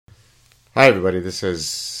Hi, everybody. This is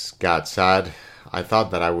Saad. I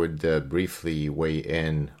thought that I would briefly weigh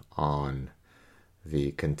in on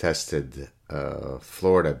the contested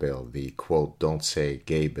Florida bill, the quote, "Don't say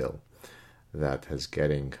gay" bill, that is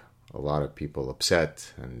getting a lot of people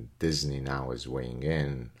upset, and Disney now is weighing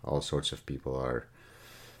in. All sorts of people are,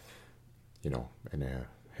 in a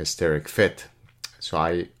hysteric fit. So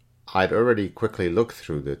I'd already quickly looked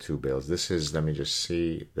through the two bills. This is, let me just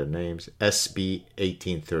see the names, SB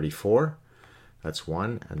 1834. That's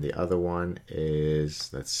one. And the other one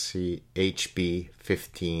is, let's see, HB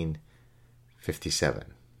 1557.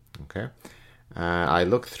 Okay. I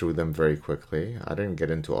looked through them very quickly. I didn't get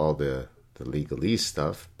into all the legalese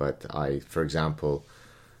stuff, but for example,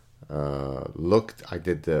 I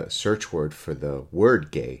did the search word for the word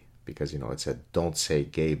gay because, it said "Don't say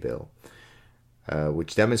gay" bill,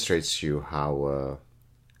 which demonstrates to you how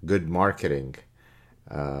good marketing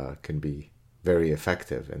can be very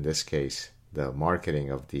effective. In this case, the marketing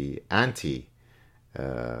of the anti-bill,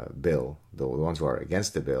 the ones who are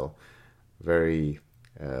against the bill, very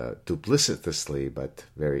duplicitously but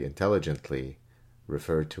very intelligently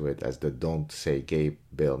refer to it as the "Don't Say Gay"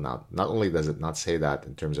 bill. Now, not only does it not say that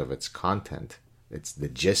in terms of its content, it's the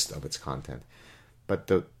gist of its content, but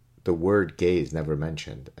the word "gay" is never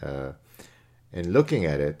mentioned. In looking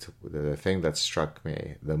at it, the thing that struck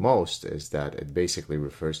me the most is that it basically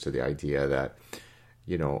refers to the idea that,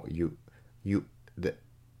 the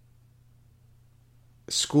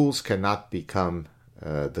schools cannot become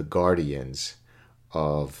the guardians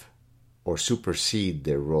of or supersede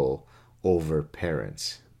their role over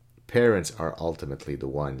parents. Parents are ultimately the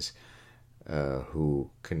ones who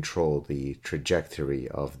control the trajectory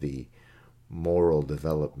of the moral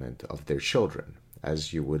development of their children,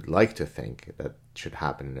 as you would like to think that should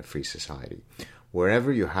happen in a free society.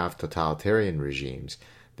 Wherever you have totalitarian regimes,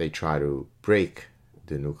 they try to break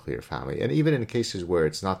the nuclear family. And even in cases where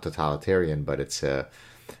it's not totalitarian, but it's a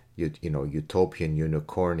utopian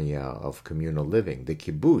unicornia of communal living, the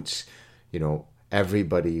kibbutz,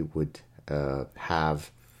 everybody would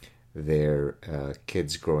have their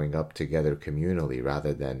kids growing up together communally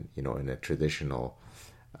rather than, in a traditional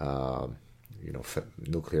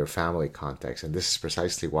nuclear family context. And this is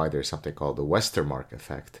precisely why there's something called the Westermark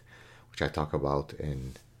effect, which I talk about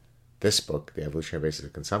in this book, The Evolutionary Basis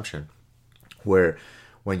of Consumption, where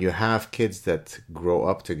when you have kids that grow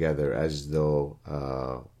up together as though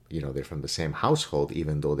they're from the same household,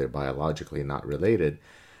 even though they're biologically not related,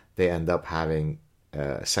 they end up having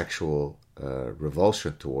sexual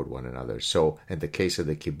revulsion toward one another. So in the case of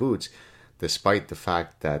the kibbutz, despite the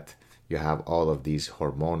fact that you have all of these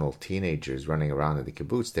hormonal teenagers running around in the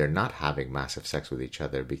kibbutz, they're not having massive sex with each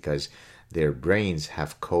other because their brains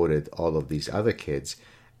have coded all of these other kids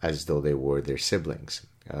as though they were their siblings.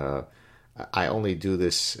 I only do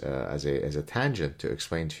this as a tangent to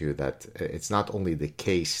explain to you that it's not only the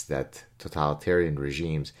case that totalitarian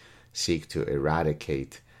regimes seek to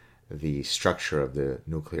eradicate the structure of the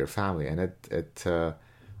nuclear family, and it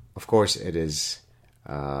of course it is.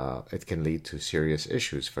 It can lead to serious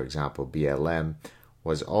issues. For example, BLM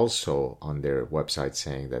was also on their website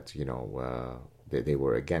saying that they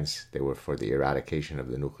were for the eradication of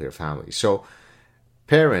the nuclear family. So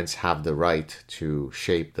parents have the right to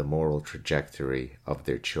shape the moral trajectory of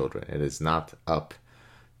their children. It is not up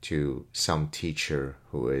to some teacher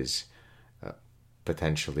who is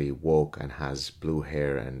potentially woke and has blue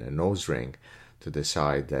hair and a nose ring to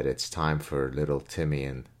decide that it's time for little Timmy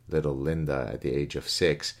and little Linda at the age of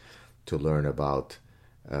 6 to learn about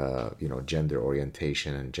gender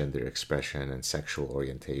orientation and gender expression and sexual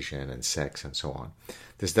orientation and sex and so on.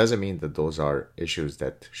 This doesn't mean that those are issues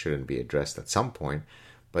that shouldn't be addressed at some point,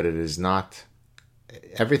 but it is not.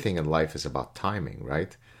 Everything in life is about timing,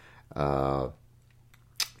 right?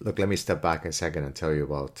 Look, let me step back a second and tell you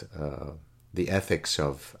about the ethics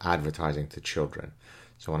of advertising to children.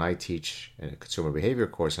 So when I teach in a consumer behavior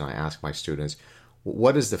course and I ask my students,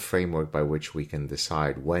 what is the framework by which we can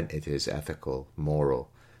decide when it is ethical,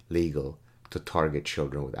 moral, legal to target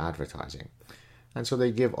children with advertising? And so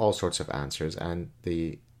they give all sorts of answers, and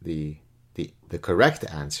the correct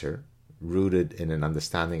answer, rooted in an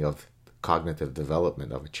understanding of cognitive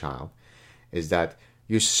development of a child, is that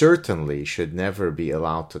you certainly should never be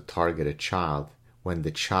allowed to target a child when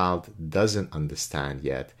the child doesn't understand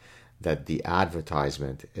yet that the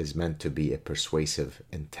advertisement is meant to be a persuasive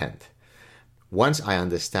intent. Once I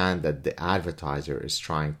understand that the advertiser is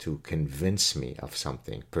trying to convince me of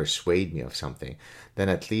something, persuade me of something, then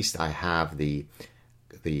at least I have the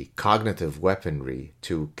cognitive weaponry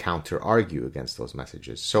to counter-argue against those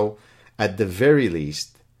messages. So at the very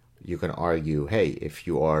least, you can argue, hey, if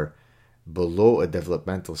you are below a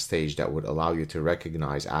developmental stage that would allow you to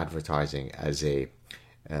recognize advertising as a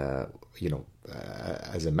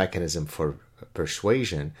as a mechanism for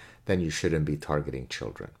persuasion, then you shouldn't be targeting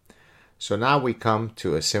children. So now we come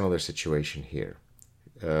to a similar situation here.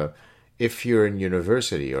 If you're in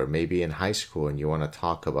university or maybe in high school and you want to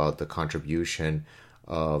talk about the contribution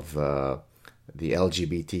of the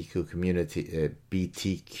LGBTQ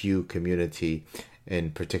community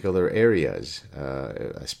in particular areas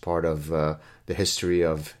as part of the history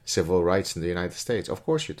of civil rights in the United States, of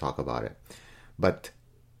course you talk about it. But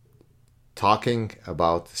talking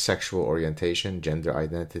about sexual orientation, gender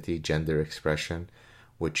identity, gender expression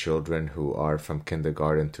with children who are from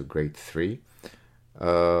kindergarten to grade 3,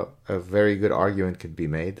 a very good argument could be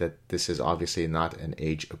made that this is obviously not an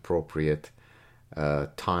age-appropriate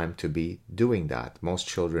time to be doing that. Most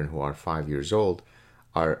children who are 5 years old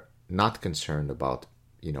are not concerned about,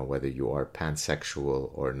 whether you are pansexual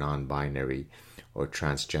or non-binary or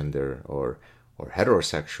transgender or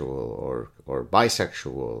heterosexual or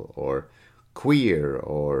bisexual or queer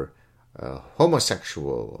or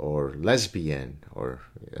homosexual or lesbian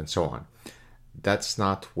and so on. That's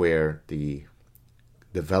not where the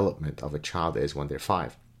development of a child is when they're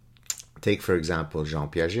 5. Take, for example, Jean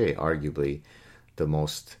Piaget, arguably the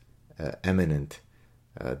most eminent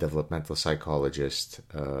developmental psychologist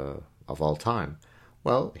of all time.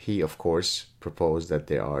 Well, he, of course, proposed that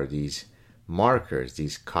there are these markers,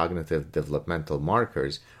 these cognitive developmental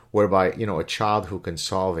markers, whereby, a child who can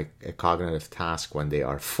solve a cognitive task when they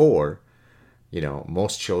are 4,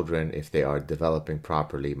 most children, if they are developing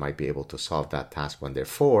properly, might be able to solve that task when they're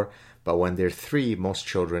 4, but when they're 3, most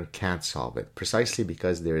children can't solve it, precisely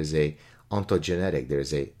because there is a ontogenetic,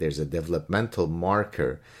 there's a developmental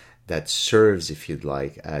marker that serves, if you'd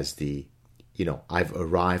like, as the, I've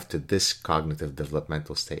arrived to this cognitive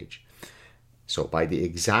developmental stage. So by the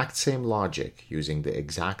exact same logic, using the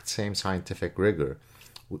exact same scientific rigor,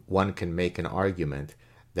 one can make an argument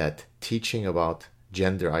that teaching about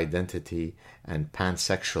gender identity and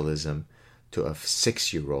pansexualism to a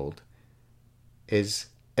 6-year-old is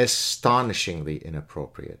astonishingly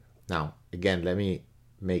inappropriate. Now, again, let me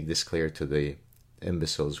make this clear to the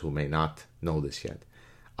imbeciles who may not know this yet.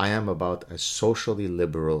 I am about as socially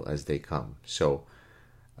liberal as they come. So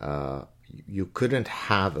you couldn't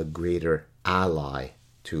have a greater ally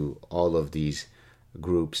to all of these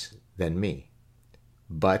groups than me.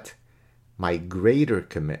 But my greater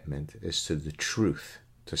commitment is to the truth,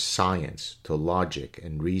 to science, to logic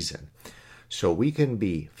and reason. So we can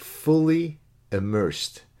be fully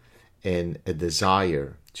immersed in a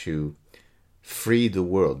desire to free the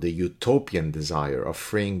world, the utopian desire of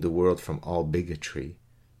freeing the world from all bigotry.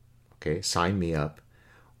 Okay, sign me up,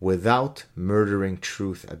 without murdering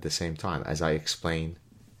truth at the same time, as I explain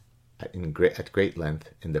at great length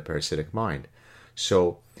in The Parasitic Mind.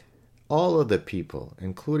 So all of the people,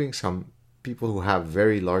 including some people who have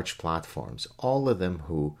very large platforms, all of them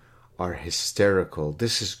who are hysterical,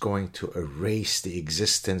 this is going to erase the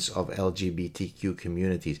existence of LGBTQ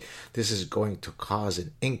communities, this is going to cause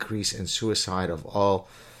an increase in suicide of all,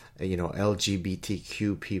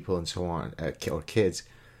 LGBTQ people and so on, or kids.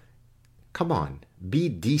 Come on, be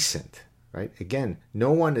decent, right? Again,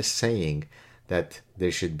 no one is saying that there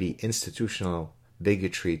should be institutional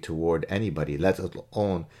bigotry toward anybody, let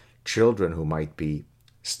alone children who might be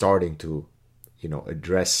starting to,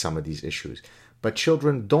 address some of these issues. But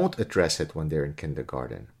children don't address it when they're in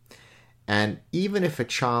kindergarten. And even if a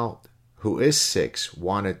child who is 6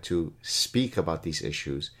 wanted to speak about these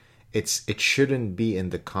issues, it shouldn't be in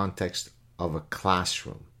the context of a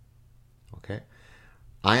classroom. Okay?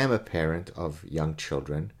 I am a parent of young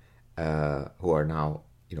children who are now,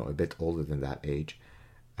 a bit older than that age.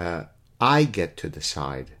 I get to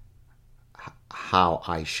decide how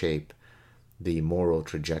I shape the moral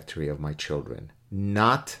trajectory of my children,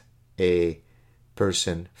 not a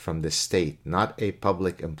person from the state, not a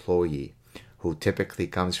public employee who typically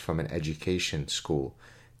comes from an education school,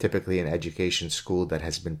 typically an education school that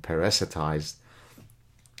has been parasitized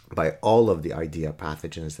by all of the idea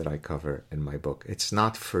pathogens that I cover in my book. It's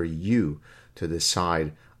not for you to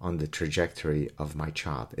decide on the trajectory of my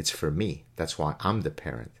child. It's for me. That's why I'm the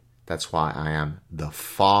parent. That's why I am the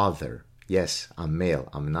father. Yes, I'm male.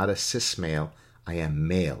 I'm not a cis male. I am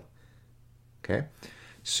male. Okay?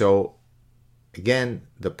 So, again,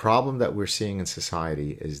 the problem that we're seeing in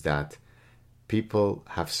society is that people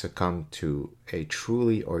have succumbed to a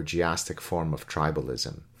truly orgiastic form of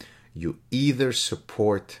tribalism. You either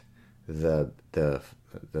support or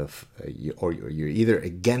you're either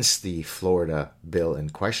against the Florida bill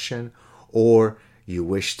in question, or you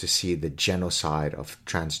wish to see the genocide of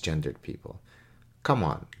transgendered people. Come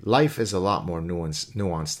on, life is a lot more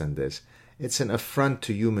nuanced than this. It's an affront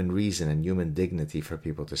to human reason and human dignity for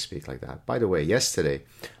people to speak like that. By the way, yesterday,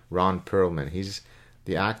 Ron Perlman, he's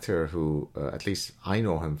the actor who, at least I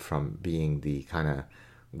know him from being the kind of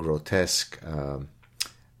grotesque,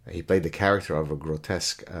 he played the character of a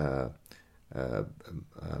grotesque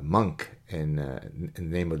monk in The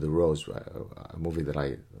Name of the Rose, a movie that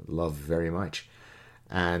I love very much.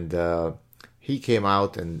 And he came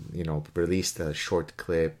out and, released a short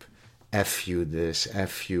clip, F you this,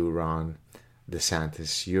 F you Ron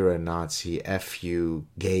DeSantis, you're a Nazi, F you,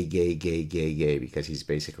 gay, gay, gay, gay, gay, because he's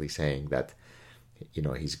basically saying that,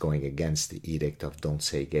 he's going against the edict of don't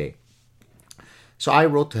say gay. So I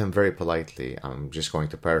wrote to him very politely. I'm just going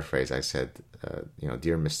to paraphrase. I said,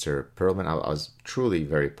 dear Mr. Perlman, I was truly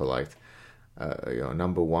very polite.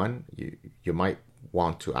 Number one, you might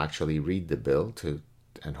want to actually read the bill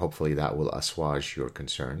and hopefully that will assuage your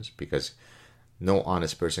concerns, because no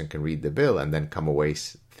honest person can read the bill and then come away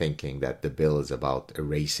thinking that the bill is about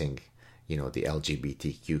erasing, the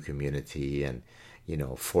LGBTQ community and,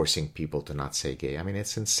 forcing people to not say gay. I mean,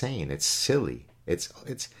 it's insane. It's silly. It's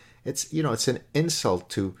an insult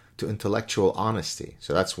to intellectual honesty.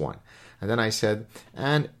 So that's one. And then I said,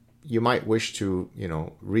 and you might wish to,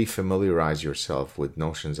 refamiliarize yourself with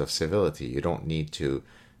notions of civility. You don't need to,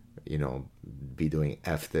 be doing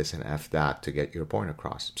F this and F that to get your point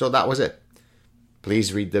across. So that was it.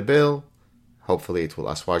 Please read the bill. Hopefully it will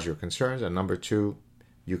assuage your concerns. And number two,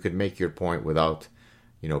 you could make your point without,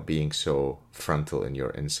 being so frontal in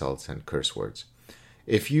your insults and curse words.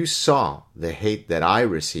 If you saw the hate that I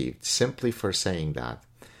received simply for saying that,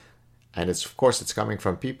 and of course it's coming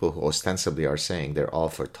from people who ostensibly are saying they're all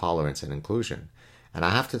for tolerance and inclusion. And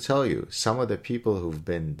I have to tell you, some of the people who've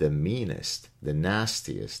been the meanest, the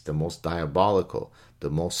nastiest, the most diabolical,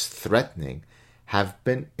 the most threatening, have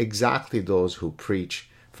been exactly those who preach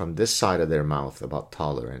from this side of their mouth about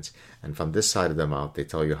tolerance, and from this side of their mouth they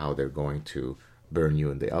tell you how they're going to burn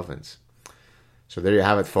you in the ovens. So there you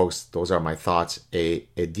have it, folks. Those are my thoughts. A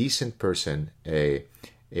decent person, a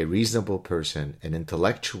reasonable person, an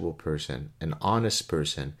intellectual person, an honest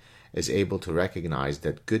person is able to recognize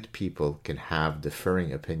that good people can have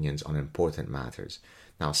differing opinions on important matters.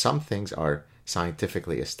 Now, some things are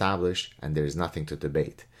scientifically established and there's nothing to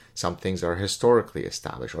debate. Some things are historically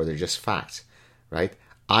established or they're just facts, right?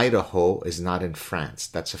 Idaho is not in France.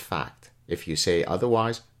 That's a fact. If you say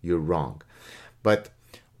otherwise, you're wrong. But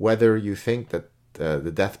whether you think that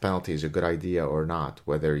the death penalty is a good idea or not,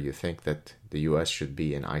 whether you think that the U.S. should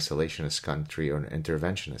be an isolationist country or an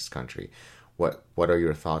interventionist country, what are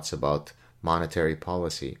your thoughts about monetary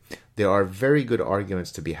policy? There are very good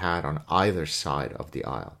arguments to be had on either side of the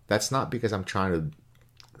aisle. That's not because I'm trying to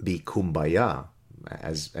be kumbaya.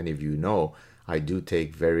 As any of you know, I do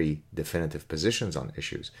take very definitive positions on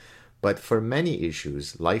issues. But for many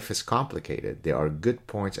issues, life is complicated. There are good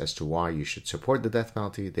points as to why you should support the death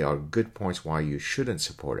penalty. There are good points why you shouldn't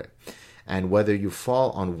support it. And whether you fall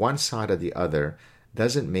on one side or the other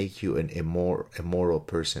doesn't make you an immoral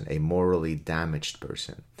person, a morally damaged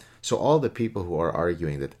person. So all the people who are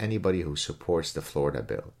arguing that anybody who supports the Florida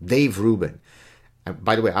bill, Dave Rubin, and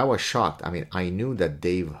by the way, I was shocked. I mean, I knew that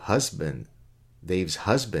Dave's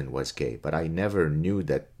husband was gay, but I never knew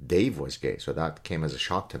that Dave was gay. So that came as a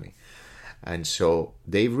shock to me. And so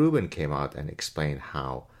Dave Rubin came out and explained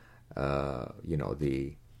how,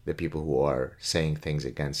 the people who are saying things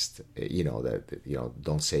against,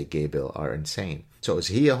 don't say gay bill are insane. So is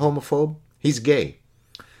he a homophobe? He's gay.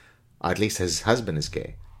 At least his husband is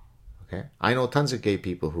gay. Okay. I know tons of gay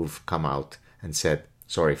people who've come out and said,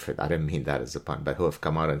 sorry for I didn't mean that as a pun, but who have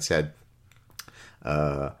come out and said,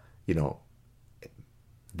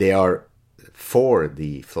 they are for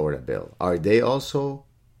the Florida bill. Are they also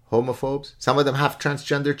homophobes? Some of them have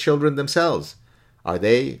transgender children themselves. Are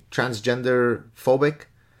they transgender phobic?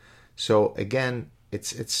 So again,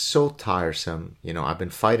 it's so tiresome. I've been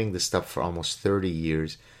fighting this stuff for almost 30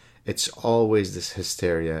 years. It's always this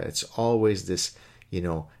hysteria. It's always this,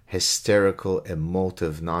 hysterical,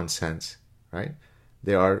 emotive nonsense, right?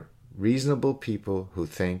 There are reasonable people who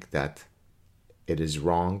think that it is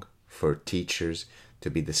wrong for teachers to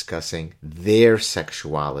be discussing their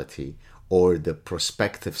sexuality or the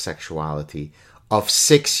prospective sexuality of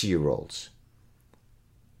 6-year-olds.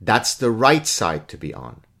 That's the right side to be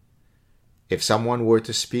on. If someone were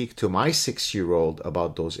to speak to my 6-year-old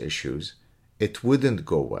about those issues, it wouldn't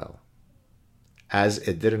go well. As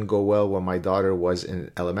it didn't go well when my daughter was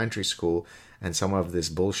in elementary school and some of this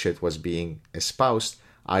bullshit was being espoused,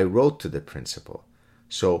 I wrote to the principal.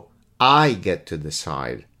 So I get to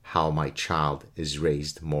decide how my child is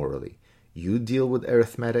raised morally. You deal with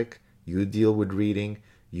arithmetic, You deal with reading,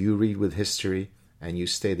 you read with history, and you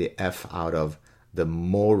stay the F out of the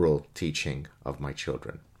moral teaching of my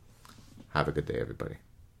children. Have a good day, everybody.